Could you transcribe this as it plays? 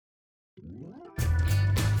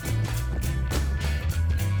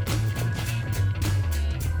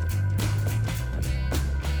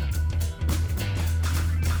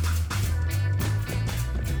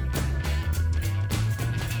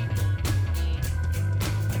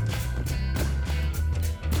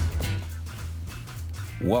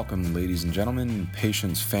Welcome, ladies and gentlemen,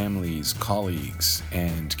 patients, families, colleagues,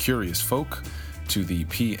 and curious folk to the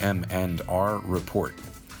PM&R Report.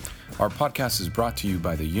 Our podcast is brought to you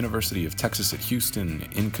by the University of Texas at Houston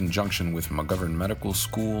in conjunction with McGovern Medical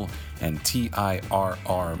School and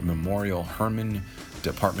TIRR Memorial Hermann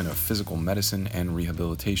Department of Physical Medicine and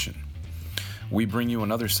Rehabilitation. We bring you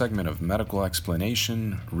another segment of medical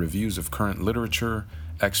explanation, reviews of current literature,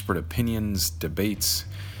 expert opinions, debates,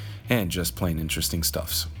 and just plain interesting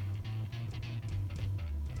stuffs.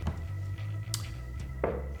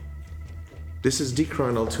 This is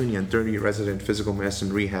Dikran Altunian, 30 resident physical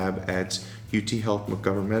medicine rehab at UT Health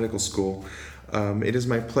McGovern Medical School. It is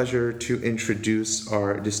my pleasure to introduce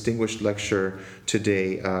our distinguished lecturer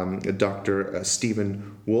today, Dr.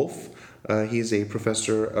 Stephen Wolf. He's a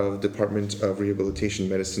professor of Department of Rehabilitation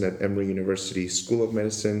Medicine at Emory University School of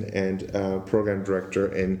Medicine and program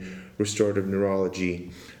director in restorative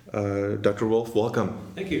neurology. Dr. Wolf, welcome.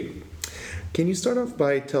 Thank you. Can you start off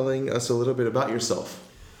by telling us a little bit about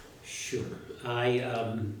yourself? Sure. I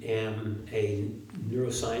am a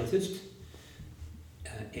neuroscientist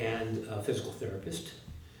and a physical therapist.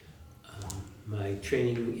 My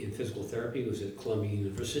training in physical therapy was at Columbia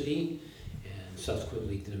University, and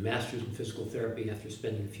subsequently did a master's in physical therapy after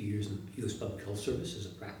spending a few years in the U.S. Public Health Service as a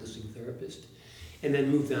practicing therapist. And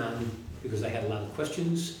then moved on because I had a lot of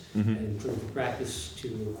questions and clinical practice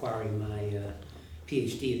to acquiring my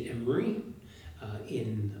PhD at Emory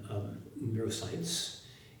in neuroscience,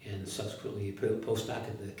 and subsequently a postdoc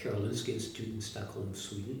at the Karolinska Institute in Stockholm,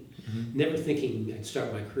 Sweden. Never thinking I'd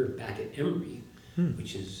start my career back at Emory,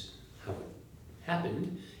 which is how it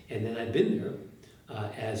happened. And then I've been there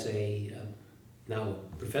as a now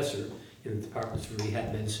a professor in the departments of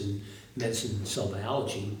rehab medicine, medicine and cell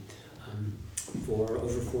biology for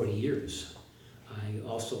over 40 years. I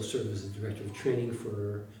also serve as the director of training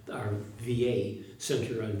for our VA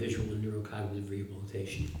Center on Visual and Neurocognitive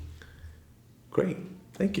Rehabilitation. Great,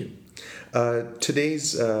 thank you.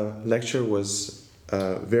 Today's lecture was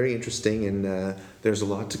very interesting, and there's a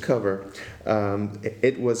lot to cover.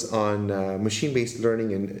 It was on machine-based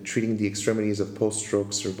learning and treating the extremities of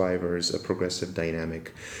post-stroke survivors, a progressive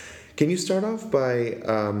dynamic. Can you start off by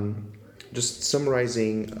just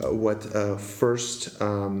summarizing what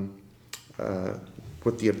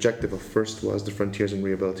the objective of FIRST was, the Frontiers in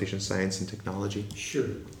Rehabilitation Science and Technology? Sure.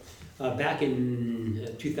 Back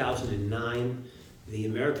in 2009, the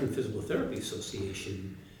American Physical Therapy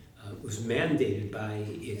Association was mandated by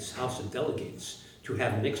its House of Delegates to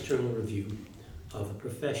have an external review of the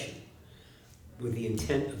profession with the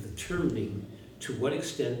intent of determining to what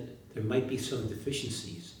extent there might be some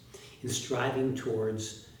deficiencies in striving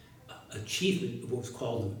towards achievement of what was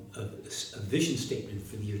called a vision statement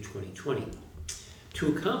for the year 2020.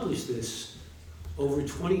 To accomplish this, over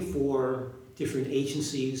 24 different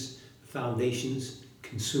agencies, foundations,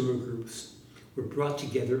 consumer groups were brought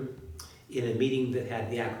together in a meeting that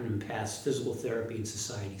had the acronym PASS, Physical Therapy and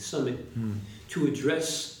Society Summit, to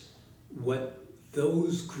address what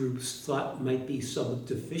those groups thought might be some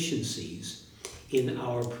deficiencies in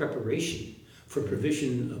our preparation for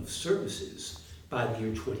provision of services by the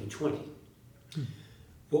year 2020.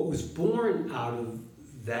 What was born out of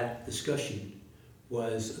that discussion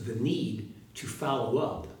was the need to follow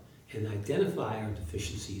up and identify our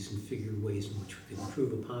deficiencies and figure ways in which we could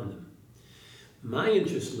improve upon them. My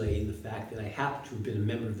interest lay in the fact that I happened to have been a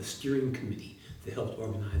member of the steering committee that helped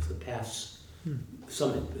organize the PASS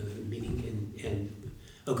Summit meeting and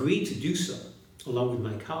agreed to do so, along with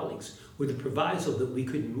my colleagues, with the proviso that we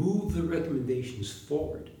could move the recommendations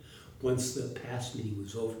forward once the PASS meeting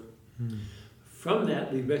was over. From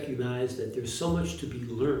that, we recognized that there's so much to be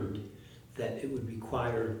learned that it would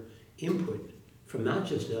require input from not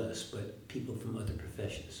just us, but people from other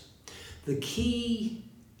professions. The key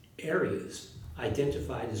areas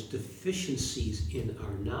identified as deficiencies in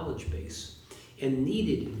our knowledge base and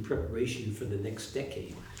needed in preparation for the next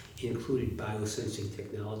decade included biosensing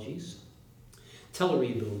technologies,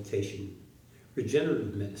 telerehabilitation,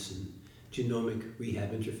 regenerative medicine, genomic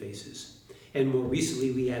rehab interfaces, and more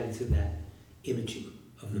recently we added to that imaging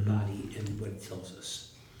of the body and what it tells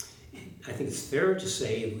us. I think it's fair to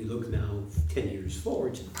say, if we look now 10 years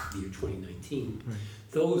forward to the year 2019,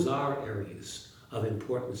 those are areas of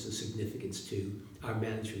importance and significance to our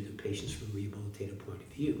management of patients from a rehabilitative point of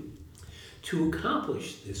view. To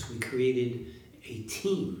accomplish this, we created a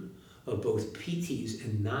team of both PTs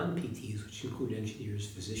and non-PTs, which include engineers,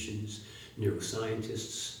 physicians,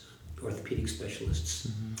 neuroscientists, orthopedic specialists,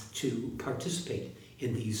 to participate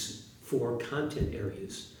in these 4 content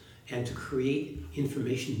areas and to create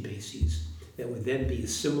information bases that would then be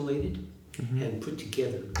assimilated and put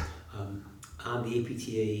together on the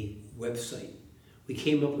APTA website, we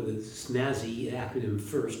came up with a snazzy acronym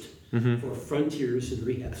first for Frontiers in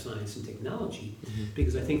Rehab Science and Technology,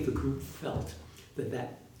 because I think the group felt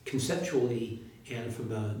that conceptually and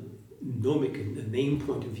from a nomic and a name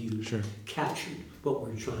point of view captured what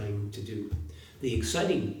we're trying to do. The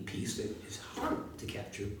exciting piece that is hard to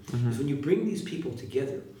capture is when you bring these people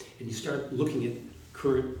together and you start looking at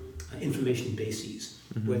current information bases,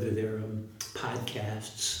 whether they're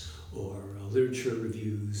podcasts or literature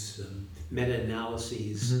reviews,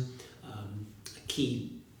 meta-analyses,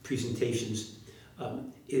 key presentations,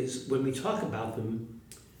 is when we talk about them,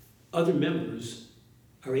 other members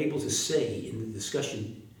are able to say in the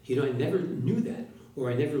discussion, I never knew that,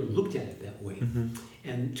 or I never looked at it that way.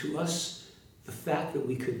 And to us, the fact that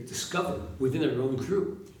we could discover within our own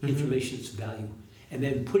group information that's of value, and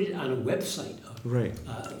then put it on a website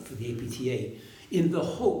for the APTA, in the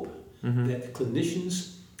hope that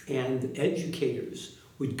clinicians and educators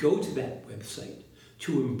would go to that website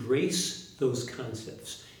to embrace those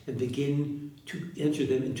concepts and begin to enter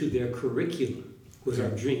them into their curriculum was our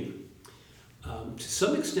dream. To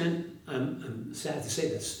some extent, I'm sad to say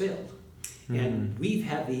that's failed. And we've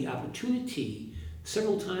had the opportunity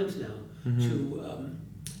several times now to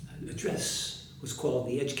address what's called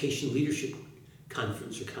the Education Leadership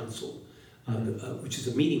Conference or Council, which is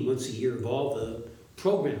a meeting once a year of all the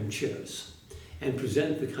program chairs, and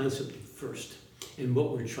present the concept first and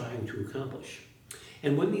what we're trying to accomplish.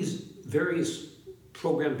 And when these various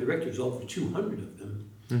program directors, over 200 of them,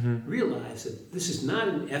 realize that this is not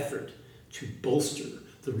an effort to bolster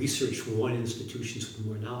the research from one institution with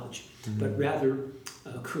more knowledge, but rather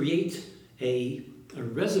create a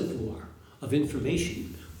reservoir of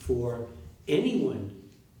information for anyone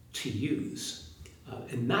to use,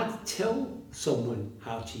 and not tell someone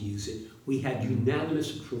how to use it. We had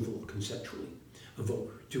unanimous approval conceptually of what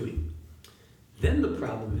we're doing. Then the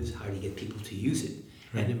problem is how to get people to use it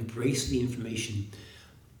and embrace the information.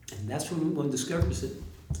 And that's when one discovers that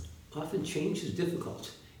often change is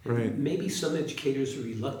difficult. And maybe some educators are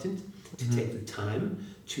reluctant to take the time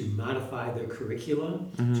to modify their curricula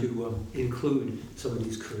to include some of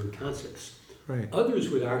these current concepts. Others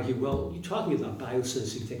would argue, well, you're talking about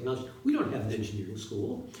biosensing technology. We don't have an engineering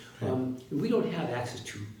school. And we don't have access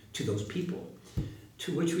to those people.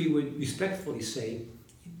 To which we would respectfully say,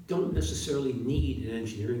 you don't necessarily need an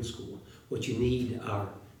engineering school. What you need are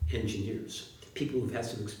engineers, people who've had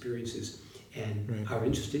some experiences and are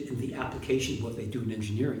interested in the application of what they do in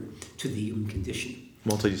engineering to the human condition.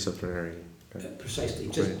 Multidisciplinary. Precisely,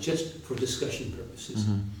 just for discussion purposes.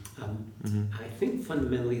 I think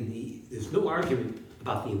fundamentally there's no argument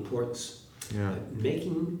about the importance.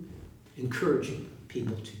 Encouraging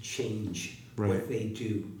people to change what they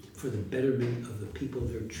do for the betterment of the people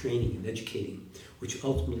they're training and educating, which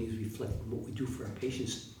ultimately is reflected in what we do for our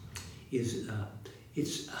patients, is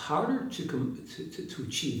it's harder to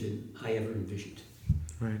achieve than I ever envisioned.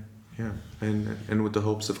 And with the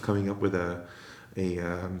hopes of coming up with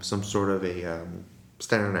some sort of a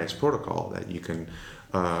standardized protocol that you can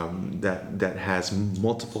that has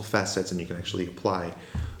multiple facets and you can actually apply.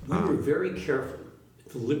 We were very careful,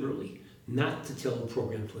 deliberately, not to tell the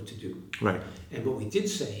programs what to do. And what we did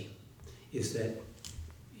say is that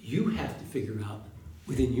you have to figure out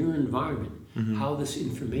within your environment how this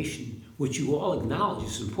information, which you all acknowledge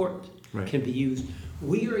is important, can be used.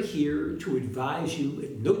 We are here to advise you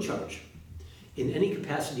at no charge, in any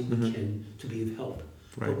capacity we can, to be of help.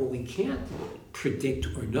 But what we can't predict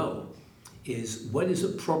or know is what is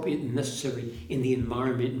appropriate and necessary in the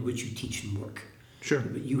environment in which you teach and work.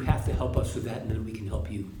 But you have to help us with that, and then we can help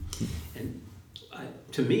you. And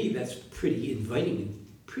to me, that's pretty inviting and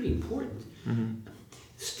pretty important.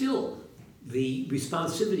 Still, the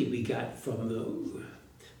responsivity we got from the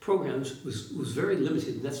programs was very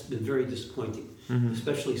limited, and that's been very disappointing,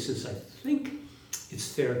 especially since I think it's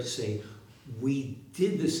fair to say we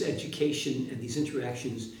did this education and these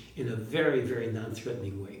interactions in a very, very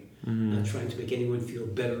non-threatening way, not trying to make anyone feel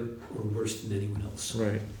better or worse than anyone else.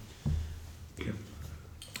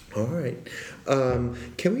 All right.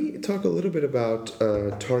 Can we talk a little bit about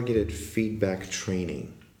targeted feedback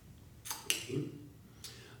training? Okay.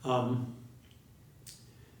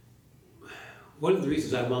 One of the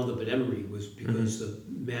reasons I wound up at Emory was because the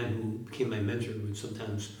man who became my mentor would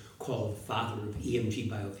sometimes call the father of EMG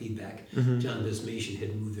biofeedback, John Desmation,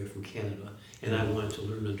 had moved there from Canada, and I wanted to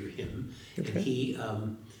learn under him. And he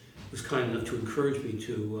was kind enough to encourage me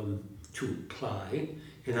to apply,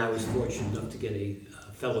 and I was fortunate enough to get a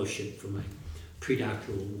fellowship for my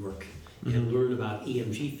pre-doctoral work and learn about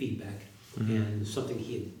EMG feedback and something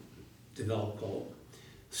he had developed called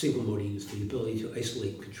single motor units, the ability to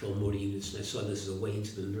isolate and control motor units, and I saw this as a way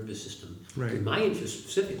into the nervous system. Right. And my interest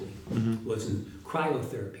specifically was in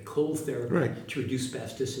cryotherapy, cold therapy, Right. to reduce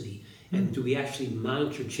spasticity. And do we actually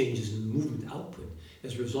monitor changes in movement output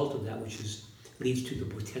as a result of that, which leads to the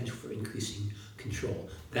potential for increasing control.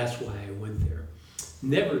 That's why I went there.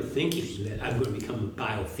 Never thinking that I'm going to become a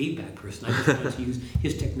biofeedback person. I just wanted to use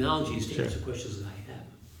his technologies to answer questions that I have.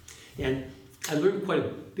 And I learned quite a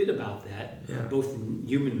bit about that, both in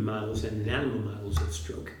human models and in animal models of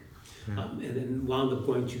stroke. And then wound up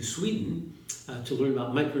going to Sweden to learn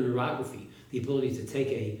about microneurography, the ability to take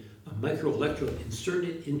a microelectrode, insert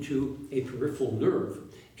it into a peripheral nerve,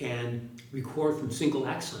 and record from single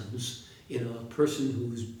axons in a person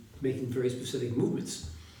who's making very specific movements.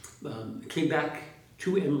 Came back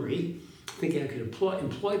to Emory, thinking I could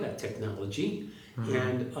employ that technology,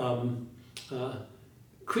 and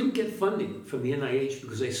couldn't get funding from the NIH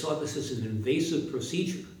because they saw this as an invasive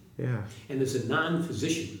procedure. Yeah. And as a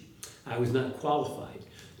non-physician, I was not qualified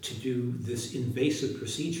to do this invasive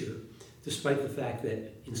procedure, despite the fact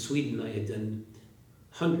that in Sweden I had done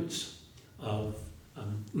hundreds of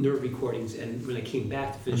nerve recordings, and when I came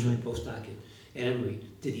back to finish my postdoc at Emory,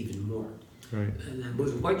 did even more. Right. And I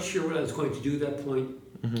wasn't quite sure what I was going to do at that point.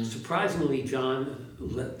 Surprisingly, John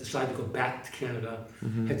decided to go back to Canada,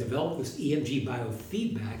 had developed this EMG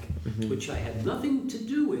biofeedback, which I had nothing to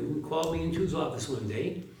do with, and called me into his office one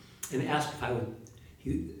day and asked if I would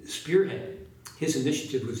spearhead his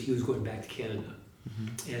initiative. Was he was going back to Canada,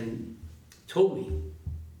 and told me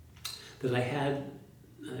that I had,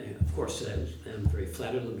 of course, I'm very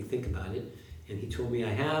flattered, let me think about it, and he told me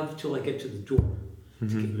I have till I get to the door to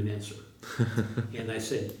give him an answer. And I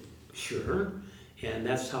said, sure. And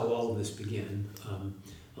that's how all of this began.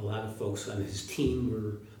 A lot of folks on his team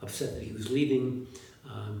were upset that he was leaving,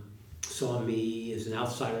 saw me as an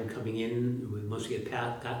outsider coming in. Once we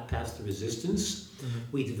got past the resistance,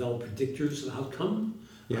 we developed predictors of outcome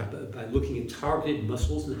by looking at targeted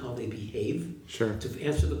muscles and how they behave. Sure. To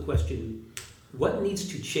answer the question, what needs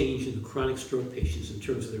to change in the chronic stroke patients in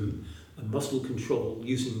terms of their muscle control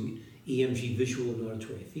using EMG visual and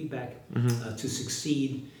auditory feedback to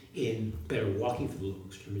succeed in better walking for the lower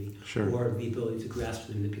extremity, or the ability to grasp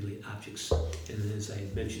and manipulate objects. And as I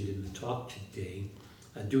had mentioned in the talk today,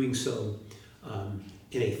 doing so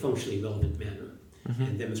in a functionally relevant manner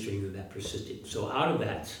and demonstrating that persisted. So out of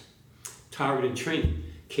that targeted training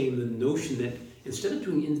came the notion that instead of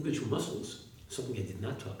doing individual muscles, something I did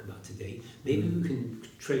not talk about today, maybe we can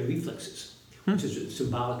train reflexes, which is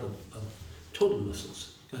symbolic of total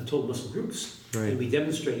muscles, total muscle groups. Right. And we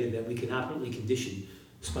demonstrated that we can operantly condition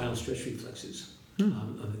spinal stretch reflexes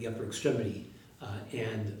of the upper extremity.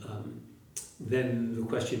 Then the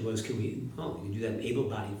question was, we can do that in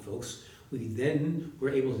able-bodied folks. We then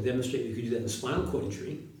were able to demonstrate we could do that in spinal cord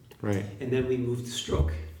injury. Right. And then we moved to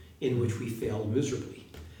stroke, in which we failed miserably.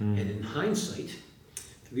 And in hindsight,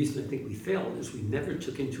 the reason I think we failed is we never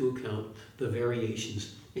took into account the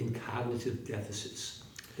variations in cognitive deficits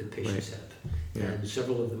that patients have. And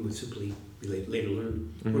several of them would simply, we later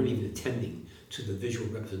learn, weren't even attending to the visual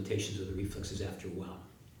representations of the reflexes after a while.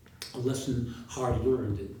 A lesson hard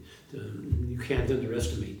learned, that you can't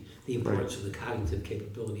underestimate the importance of the cognitive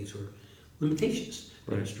capabilities or limitations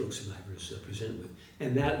that our stroke survivors present with.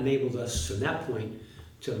 And that enabled us, from that point,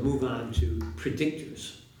 to move on to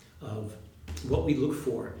predictors of what we look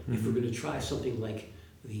for if we're going to try something like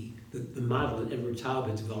the model that Edward Taub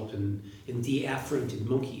had developed in de-afferented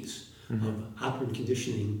monkeys of operant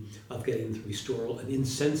conditioning of getting them to restore an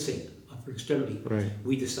insensate upper extremity.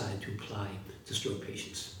 We decided to apply to stroke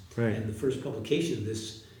patients. And the first publication of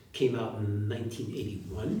this came out in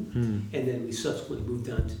 1981, and then we subsequently moved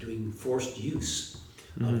on to doing forced use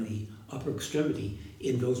of the upper extremity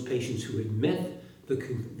in those patients who had met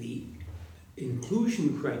the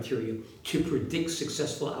inclusion criteria to predict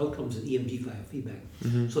successful outcomes in EMG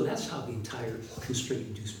biofeedback. So that's how the entire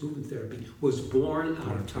constraint-induced movement therapy was born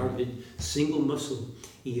out of targeted single muscle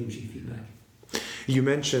EMG feedback. You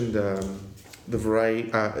mentioned the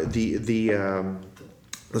variety,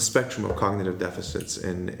 the spectrum of cognitive deficits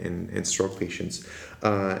in stroke patients,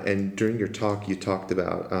 and during your talk, you talked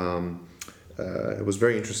about. It was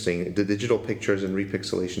very interesting. The digital pictures and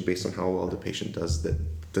repixelation based on how well the patient does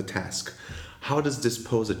the task. How does this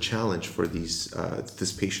pose a challenge for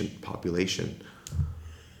this patient population?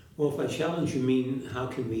 Well, if by challenge you mean how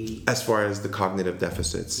can we... As far as the cognitive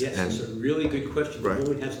deficits. Yes, that's a really good question that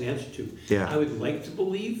no one has an answer to. Yeah. I would like to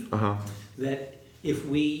believe that if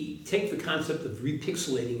we take the concept of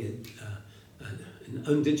repixelating an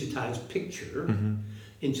undigitized picture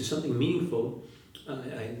into something meaningful,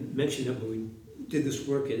 I mentioned that when we did this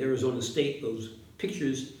work at Arizona State, those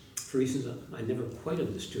pictures, for reasons I never quite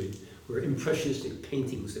understood, were impressionistic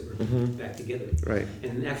paintings that were put back together. Right.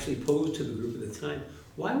 And actually posed to the group at the time,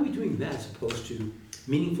 why are we doing that as opposed to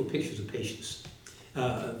meaningful pictures of patients?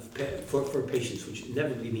 For patients, which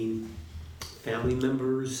inevitably mean family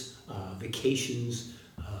members, vacations,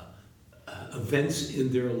 events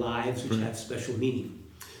in their lives which have special meaning.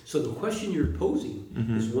 So the question you're posing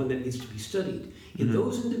is one that needs to be studied. In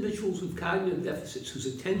those individuals with cognitive deficits whose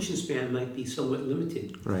attention span might be somewhat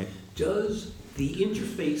limited, Right. does the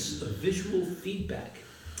interface of visual feedback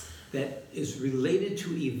that is related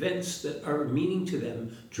to events that are meaning to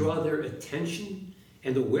them draw their attention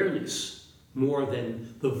and awareness more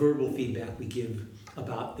than the verbal feedback we give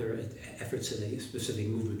about their efforts in a specific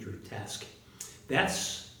movement or task?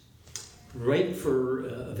 That's ripe for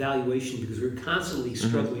evaluation, because we're constantly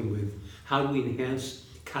struggling with how do we enhance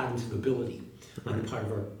cognitive ability on the part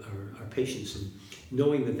of our patients, and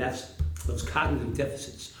knowing that those cognitive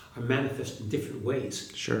deficits are manifest in different ways.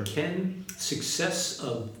 Sure. Can success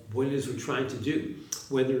of what it is we're trying to do,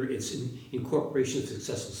 whether it's incorporation of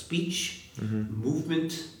successful speech,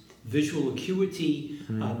 movement, visual acuity,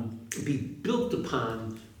 be built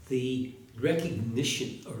upon the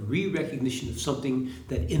recognition or re-recognition of something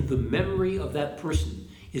that in the memory of that person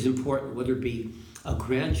is important, whether it be a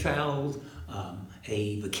grandchild,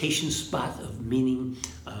 a vacation spot of meaning,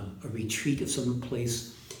 a retreat of some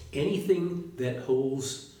place, anything that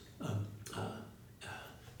holds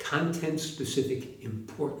content-specific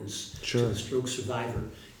importance to the stroke survivor.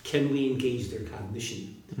 Can we engage their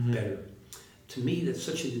cognition better? To me, that's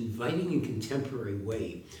such an inviting and contemporary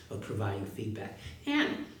way of providing feedback.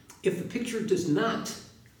 And if the picture does not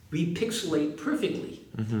repixelate perfectly,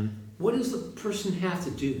 what does the person have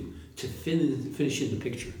to do to finish in the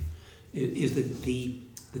picture? Is the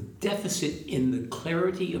deficit in the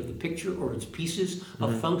clarity of the picture or its pieces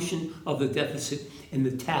a function of the deficit in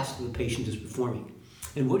the task the patient is performing?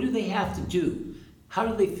 And what do they have to do? How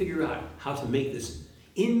do they figure out how to make this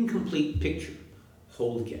incomplete picture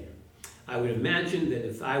whole again? I would imagine that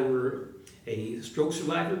if I were a stroke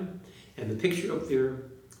survivor and the picture up there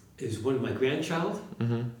is one of my grandchild,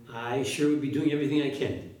 I sure would be doing everything I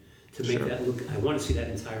can to make that look. I want to see that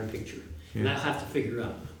entire picture. And I have to figure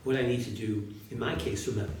out what I need to do, in my case,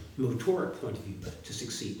 from a motoric point of view, to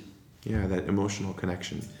succeed. Yeah, that emotional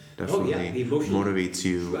connection definitely the emotional motivates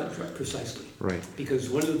you. Precisely. Right. Because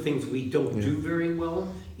one of the things we don't do very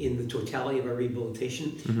well in the totality of our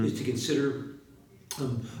rehabilitation is to consider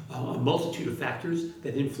a multitude of factors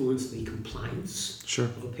that influence the compliance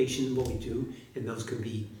of a patient in what we do, and those can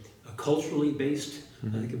be culturally based,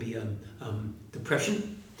 they can be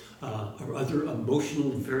depression, or other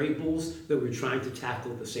emotional variables that we're trying to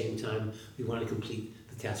tackle at the same time we want to complete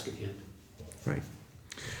the task at hand. Right.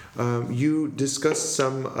 You discussed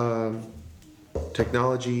some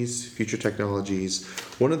future technologies.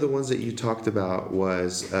 One of the ones that you talked about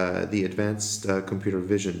was the advanced computer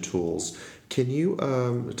vision tools. Can you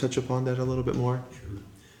touch upon that a little bit more?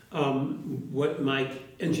 Sure. What my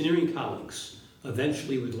engineering colleagues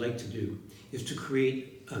eventually would like to do is to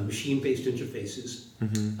create machine-based interfaces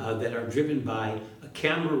that are driven by a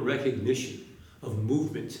camera recognition of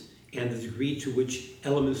movement and the degree to which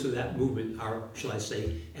elements of that movement are, shall I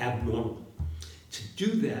say, abnormal. To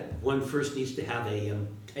do that, one first needs to have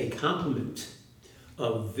a complement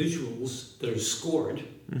of visuals that are scored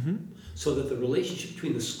so that the relationship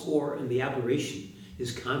between the score and the aberration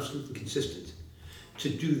is constant and consistent. To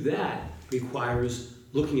do that requires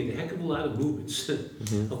looking at a heck of a lot of movements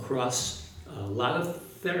across a lot of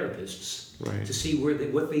therapists to see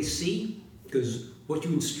what they see, because what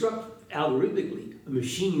you instruct algorithmically a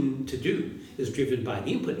machine to do is driven by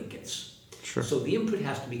the input it gets. Sure. So the input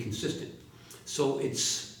has to be consistent. So it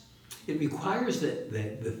requires that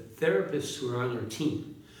the therapists who are on our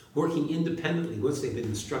team, working independently once they've been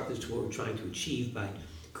instructed to what we're trying to achieve by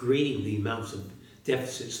grading the amounts of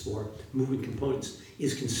deficits for movement components,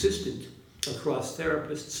 is consistent across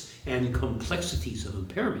therapists and complexities of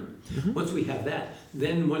impairment. Once we have that,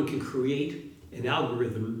 then one can create an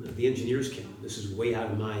algorithm, the engineers can, this is way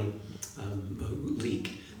out of my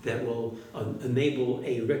league, that will enable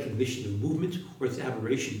a recognition of movement or its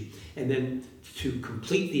aberration, and then to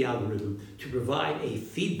complete the algorithm to provide a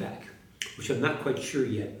feedback, which I'm not quite sure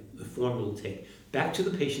yet the form it will take, back to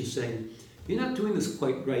the patient saying, you're not doing this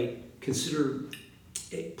quite right, consider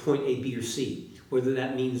point A, B, or C. Whether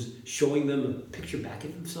that means showing them a picture back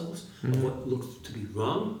at themselves of what looks to be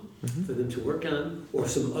wrong for them to work on, or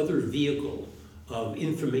some other vehicle of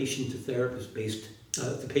information to therapist-based,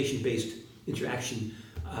 to patient-based interaction.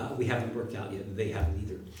 We haven't worked out yet, and they haven't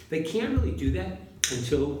either. They can't really do that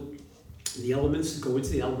until The elements that go into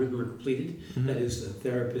the algorithm are completed. That is the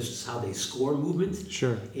therapist's how they score movement.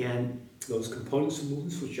 Sure. And those components of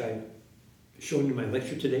movements, which I've shown in my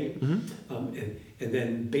lecture today. And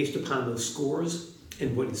then based upon those scores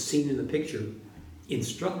and what is seen in the picture,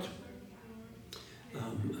 instruct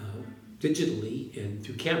digitally and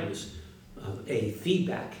through cameras a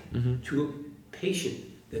feedback to a patient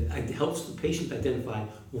that helps the patient identify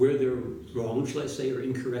where they're wrong, shall I say, or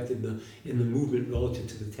incorrect in the movement relative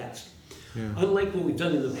to the task. Yeah. Unlike what we've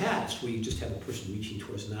done in the past, where you just have a person reaching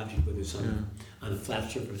towards an object, whether it's on a flat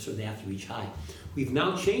surface or they have to reach high, we've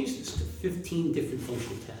now changed this to 15 different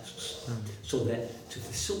functional tasks, so that to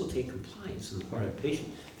facilitate compliance on the part of the patient,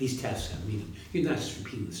 these tasks have meaning. You're not just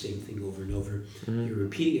repeating the same thing over and over. You're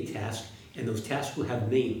repeating a task, and those tasks will have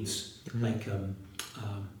names, like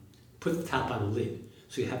put the top on a lid.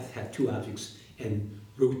 So you have to have two objects and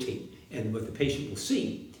rotate. And what the patient will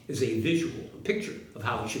see is a visual, a picture of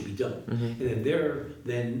how it should be done. And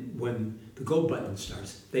then when the go button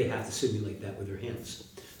starts, they have to simulate that with their hands.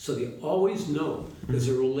 So they always know there's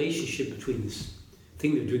a relationship between this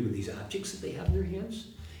thing they're doing with these objects that they have in their hands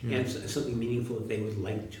and something meaningful that they would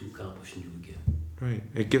like to accomplish and do again. Right.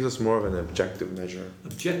 It gives us more of an objective measure.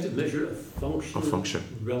 Objective measure of function.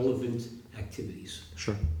 Relevant activities.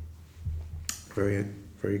 Sure.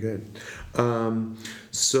 Very good.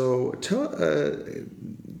 So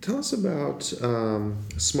tell us about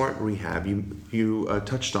smart rehab. You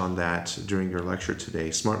touched on that during your lecture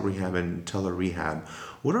today. Smart rehab and tele-rehab.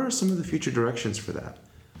 What are some of the future directions for that?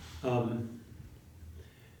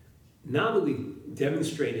 Now that we've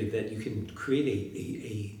demonstrated that you can create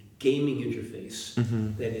a gaming interface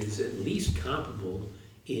that is at least comparable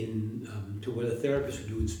to what a therapist would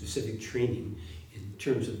do in specific training in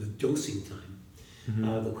terms of the dosing time.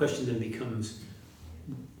 The question then becomes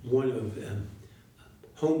one of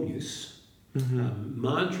home use,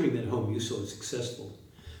 monitoring that home use so it's successful,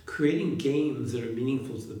 creating games that are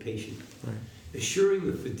meaningful to the patient, assuring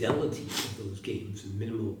the fidelity of those games and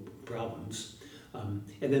minimal problems,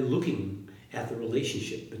 and then looking at the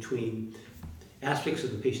relationship between aspects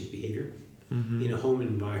of the patient's behavior in a home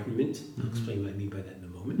environment. I'll explain what I mean by that in a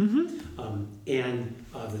moment, and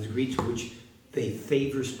the degree to which they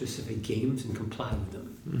favor specific games and comply with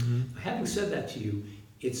them. Having said that to you,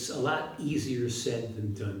 it's a lot easier said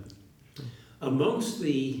than done. Amongst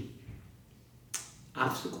the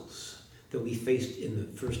obstacles that we faced in the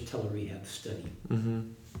first tele-rehab study,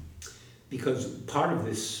 because part of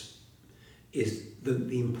this is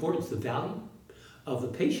the importance, the value of the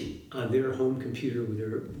patient on their home computer with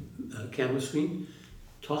their camera screen,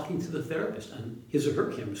 talking to the therapist on his or her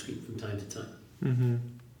camera screen from time to time.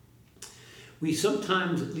 We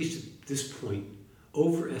sometimes, at least at this point,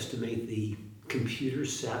 overestimate the computer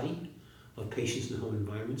savvy of patients in home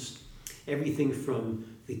environments. Everything from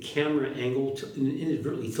the camera angle to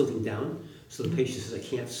inadvertently tilting down, so the patient says, I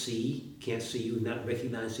can't see you, not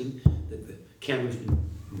recognizing that the camera's been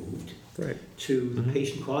moved. To the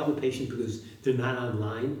patient, calling the patient because they're not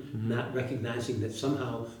online, not recognizing that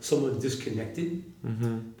somehow someone disconnected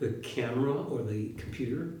the camera or the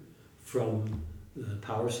computer from the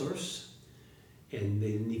power source, and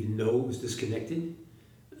they didn't even know it was disconnected.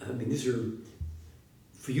 I mean, these are,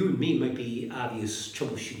 for you and me, might be obvious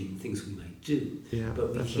troubleshooting things we might do,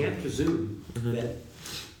 but we can't presume that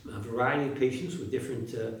a variety of patients with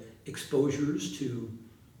different exposures to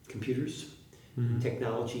computers and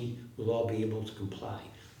technology will all be able to comply.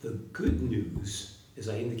 The good news, as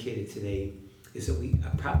I indicated today, is that we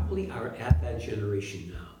probably are at that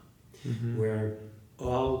generation now, where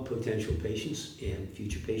all potential patients and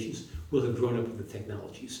future patients will have grown up with the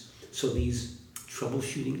technologies. So these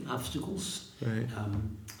troubleshooting obstacles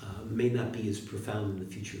may not be as profound in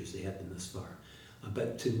the future as they have been thus far.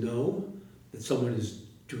 But to know that someone is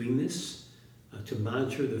doing this, to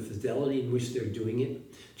monitor the fidelity in which they're doing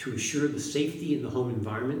it, to assure the safety in the home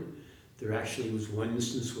environment. There actually was one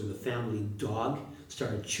instance where the family dog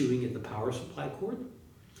started chewing at the power supply cord.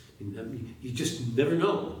 And you just never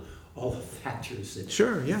know all the factors that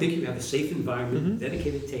you think you have a safe environment,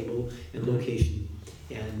 dedicated table and location,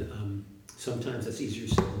 and sometimes that's easier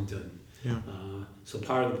said than done. So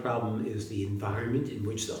part of the problem is the environment in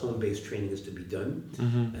which the home-based training is to be done,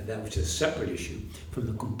 that which is a separate issue from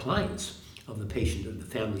the compliance of the patient or the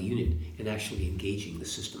family unit in actually engaging the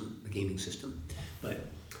system, the gaming system. But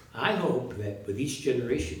I hope that with each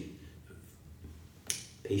generation of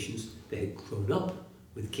patients that had grown up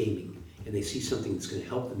with gaming and they see something that's going to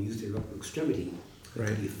help them use their upper extremity, it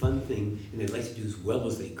could be a fun thing, and they'd like to do as well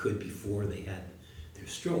as they could before they had their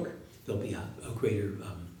stroke. There'll be a greater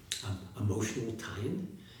emotional tie-in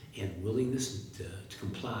and willingness to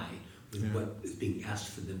comply with what is being asked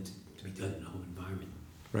for them to be done in a home environment.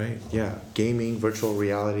 Right, yeah. Gaming, virtual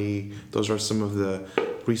reality, those are some of the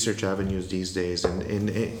research avenues these days, and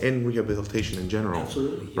in rehabilitation in general.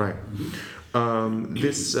 Absolutely. Yeah. Right.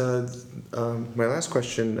 My last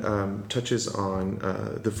question touches on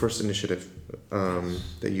the first initiative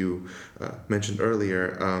that you mentioned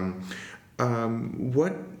earlier.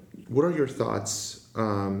 What are your thoughts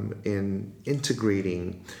in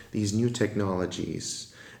integrating these new technologies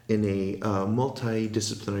in a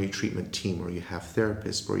multidisciplinary treatment team where you have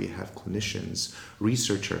therapists, where you have clinicians,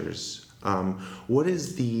 researchers? What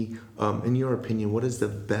is in your opinion, what is the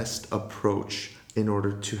best approach in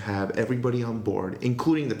order to have everybody on board,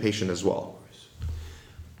 including the patient as well?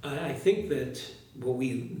 I think that what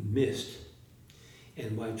we missed,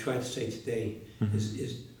 and what I tried to say today,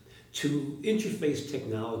 is to interface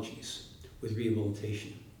technologies with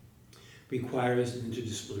rehabilitation requires an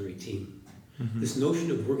interdisciplinary team. This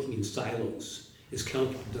notion of working in silos is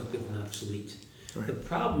counterproductive and obsolete. Right. The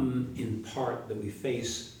problem, in part, that we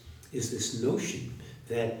face is this notion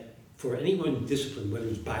that for any one discipline, whether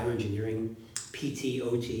it's bioengineering, PT,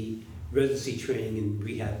 OT, residency training, and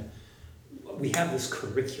rehab, we have this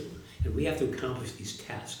curriculum, and we have to accomplish these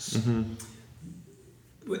tasks.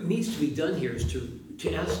 What needs to be done here is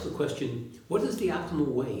to ask the question, what is the optimal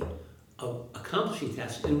way of accomplishing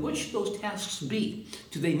tasks, and what should those tasks be?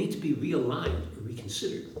 Do they need to be realigned or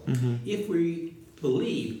reconsidered? If we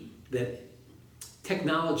believe that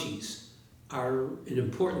technologies are an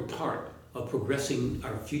important part of progressing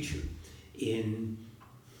our future in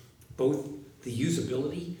both the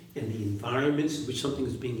usability and the environments in which something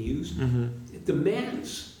is being used, it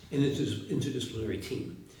demands an interdisciplinary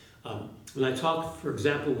team. When I talk, for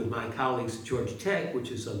example, with my colleagues at Georgia Tech,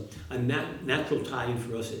 which is a natural tie-in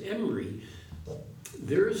for us at Emory,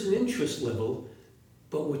 there is an interest level,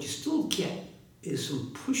 but what you still get is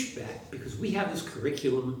some pushback because we have this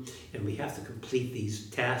curriculum and we have to complete these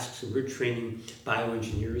tasks, and we're training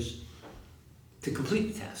bioengineers to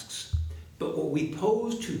complete the tasks. But what we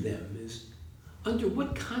pose to them is, under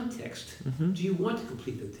what context do you want to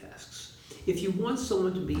complete the tasks? If you want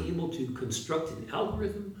someone to be able to construct an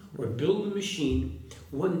algorithm or build a machine,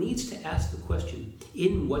 one needs to ask the question,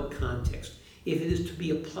 in what context? If it is to be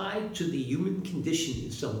applied to the human condition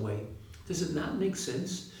in some way, does it not make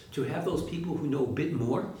sense to have those people who know a bit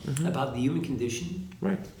more about the human condition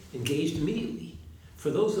engaged immediately? For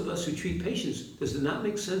those of us who treat patients, does it not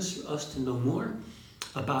make sense for us to know more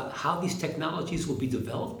about how these technologies will be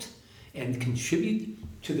developed and contribute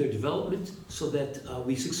to their development so that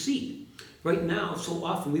we succeed? Right now, so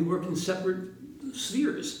often we work in separate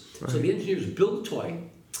spheres. So the engineers build a toy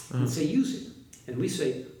and say, use it. And we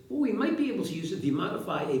say, well, we might be able to use it if you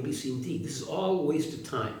modify A, B, C, and D. This is all a waste of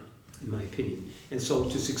time, in my opinion. And so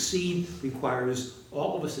to succeed requires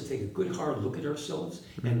all of us to take a good hard look at ourselves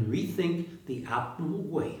and rethink the optimal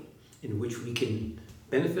way in which we can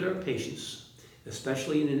benefit our patients,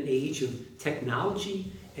 especially in an age of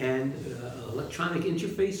technology and electronic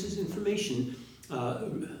interfaces, information,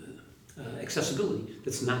 accessibility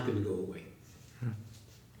that's not going to go away.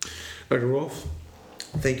 Dr. Wolf,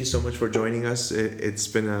 thank you so much for joining us. It's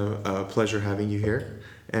been a pleasure having you here,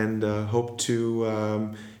 and hope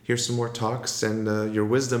to hear some more talks and your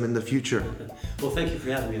wisdom in the future. Well, thank you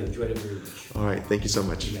for having me. I enjoyed it very much. All right, thank you so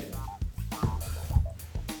much.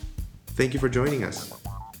 Thank you for joining us.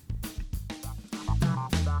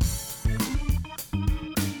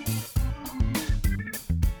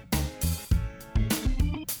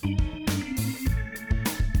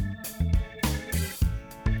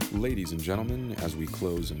 Ladies and gentlemen, as we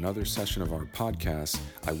close another session of our podcast,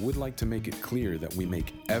 I would like to make it clear that we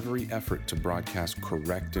make every effort to broadcast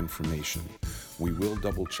correct information. We will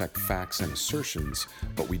double-check facts and assertions,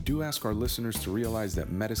 but we do ask our listeners to realize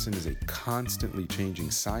that medicine is a constantly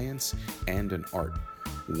changing science and an art.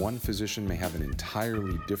 One physician may have an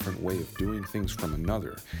entirely different way of doing things from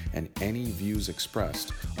another, and any views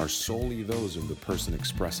expressed are solely those of the person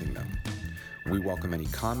expressing them. We welcome any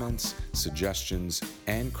comments, suggestions,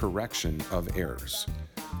 and correction of errors.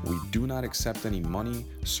 We do not accept any money,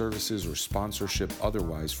 services, or sponsorship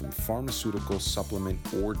otherwise from pharmaceutical, supplement,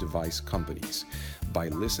 or device companies. By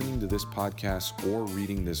listening to this podcast or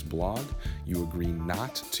reading this blog, you agree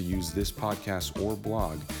not to use this podcast or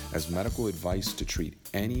blog as medical advice to treat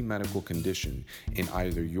any medical condition in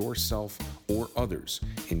either yourself or others,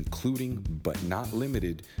 including but not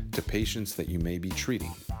limited to patients that you may be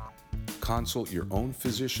treating. Consult your own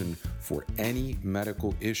physician for any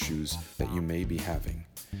medical issues that you may be having.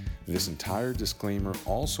 This entire disclaimer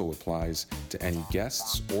also applies to any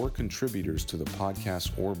guests or contributors to the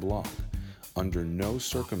podcast or blog. Under no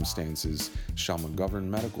circumstances shall McGovern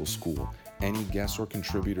Medical School any guests or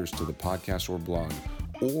contributors to the podcast or blog,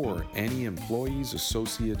 or any employees,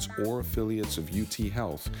 associates, or affiliates of UT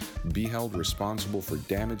Health be held responsible for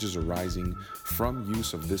damages arising from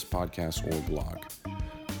use of this podcast or blog.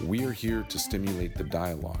 We are here to stimulate the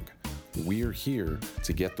dialogue. We are here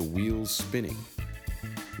to get the wheels spinning.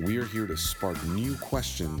 We are here to spark new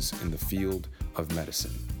questions in the field of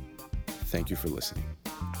medicine. Thank you for listening.